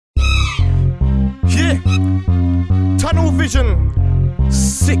Yeah, tunnel vision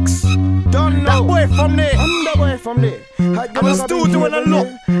 6. Don't know. That boy from there. I'm the boy from there. I'm still doing a lot.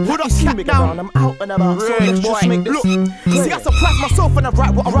 Hold up, cat down. I'm out and about. So let's just make this. Look, see, I surprise myself when I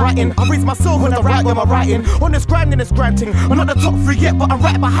write what I'm writing. I raise myself when I write what I'm writing. On this grind and this granting. I'm not the top 3 yet, but I'm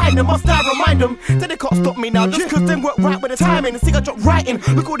right behind them. Must I remind them that they can't stop me now? Just cause them work right with the timing. See, I drop writing.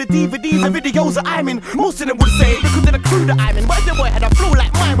 Look all the DVDs and videos that I'm in. Most of them would say because of the crew that I'm in. But if the boy had a flow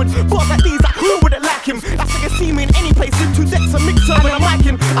like mine with bars like these, like who wouldn't like him? That's like you see me in any place with 2 decks and mixer when I'm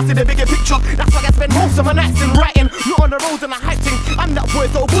micing. I see the bigger picture. That's why I spend most of my nights in writing. Not on the roads and I hype thing. I'm that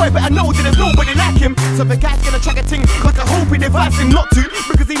boy's old boy, but I know that there's nobody like him. So the guy's gonna track a thing like I hope he advise him not to,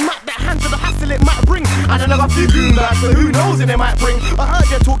 because he might that hand to the hassle it might bring. And another few goon bags, so who knows and it might bring. I heard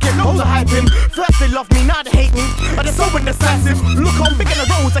they're talking, loads of hyping. First they love me, now they hate me. But they're so indecisive. Look, I'm big in the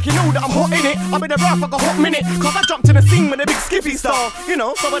roads, like you know that I'm hot in it. I've been around for like a hot minute, cause I jumped in the scene with a big skippy style. You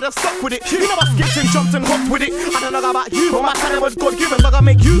know, so I just stuck with it. You know I skipped and jumped and hopped with it. I don't know about you, but my talent was God given. Like I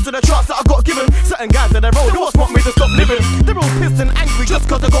make use of the charts that I got given. Certain guys in the road, they always want me to stop living. They're all pissed and angry just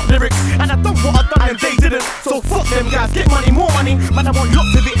cause I got lyrics. And I done what I done and they didn't. So fuck them guys, get money, more money. Man, I want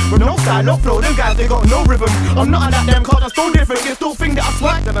lots of it, with no style, no flow. Them guys, they got no rhythm. I'm not like them cause I'm so different. You still think that I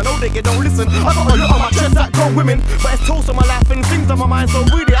swag, then I know they don't listen. I got a lot on my chest that grown women, but it's toast on my life and things on my mind. So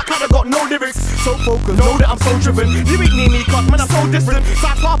really, I kinda got no lyrics. So focused, know that I'm so driven. You ain't near me cause man, I'm so distant.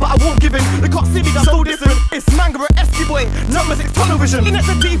 Side far, but I won't give in. They can't see me, I'm so distant. It's Manga Eskiboy, number 6 tunnel vision. In at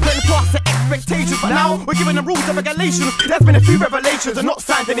the deep end, past the expectations. But now, we're giving them rules and regulations. There's been a few revelations and not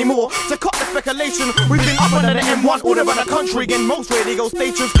signed anymore. So cut the speculation. We've been up under the M1 all over the country in most radio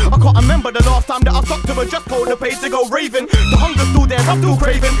stations. I can't remember the last time that I stuck to a just code the page to go raving. The hunger's still there, I'm still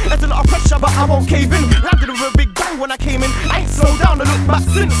craving. There's a lot of pressure, but I won't cave in. Landed with a big bang when I came in. I ain't slowed down to look back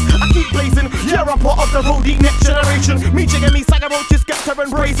since. I keep blazing. Yeah, I'm part of the roadie next generation. Me chicken, me saga roaches, Skepta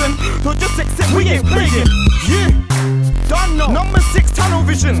and brazen. So just accept we ain't playing. Yeah, done know. Number 6 tunnel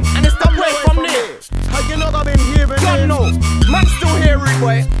vision, and it's the way from there. How you know I've been here, but done know. Man still here,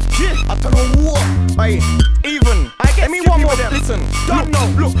 boy. Yeah, I don't know what. Hey, even. Let me one more. Listen, don't know.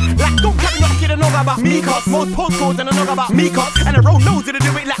 Look, like don't carry no kid and know about me, cause most postcodes and I know about me, cause and the road knows that they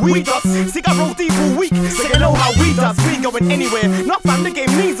do it like we does. See, I roll deep all week, so you know how we does. We ain't going anywhere. Not fam, the game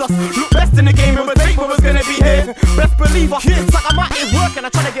needs us. Look, best in the game, and mistake when was gonna be here. Best believer. It's like I'm out here working, I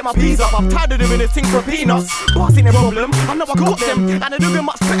try to get my peas up. I'm tired of doing this thing for peanuts. Boss ain't a problem. I know I got them, and they're doing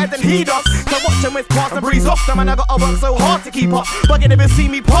much better than he does. So watch them with pass and breeze off them, and I gotta work so hard to keep up. But you never see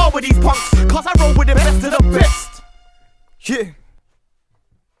me par with these punks, cause I roll with the best of the best. Yeah.